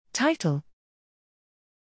Title: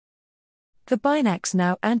 The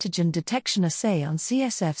BinaxNOW antigen detection assay on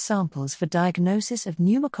CSF samples for diagnosis of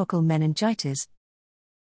pneumococcal meningitis.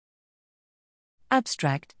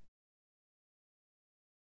 Abstract.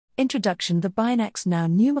 Introduction. The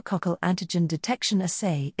BinaxNOW pneumococcal antigen detection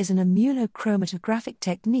assay is an immunochromatographic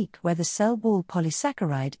technique where the cell wall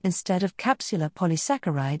polysaccharide instead of capsular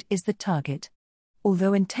polysaccharide is the target.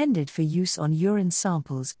 Although intended for use on urine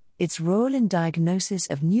samples, its role in diagnosis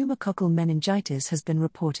of pneumococcal meningitis has been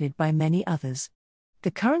reported by many others.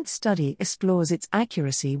 The current study explores its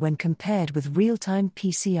accuracy when compared with real-time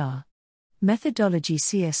PCR. Methodology: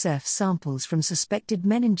 CSF samples from suspected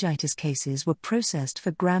meningitis cases were processed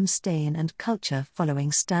for gram stain and culture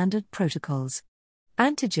following standard protocols.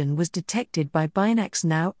 Antigen was detected by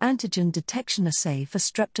BinaxNOW antigen detection assay for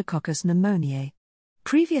Streptococcus pneumoniae.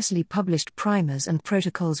 Previously published primers and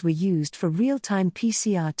protocols were used for real-time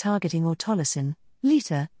PCR targeting autolysin,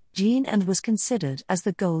 LETA, gene and was considered as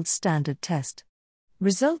the gold standard test.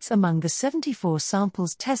 Results: among the 74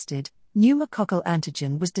 samples tested, pneumococcal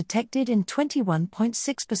antigen was detected in 21.6%,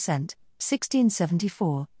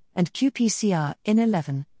 1674, and qPCR in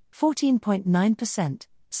 11, 14.9%,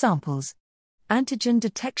 samples. Antigen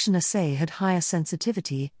detection assay had higher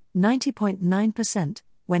sensitivity, 90.9%,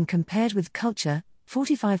 when compared with culture,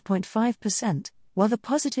 45.5%, while the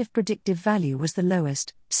positive predictive value was the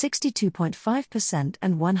lowest, 62.5%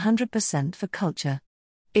 and 100% for culture.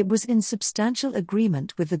 It was in substantial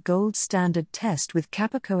agreement with the gold standard test with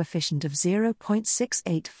kappa coefficient of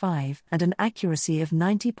 0.685 and an accuracy of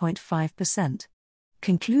 90.5%.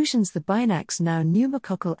 Conclusions: the BinaxNOW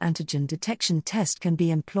pneumococcal antigen detection test can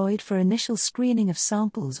be employed for initial screening of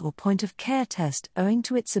samples or point-of-care test owing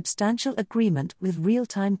to its substantial agreement with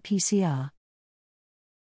real-time PCR.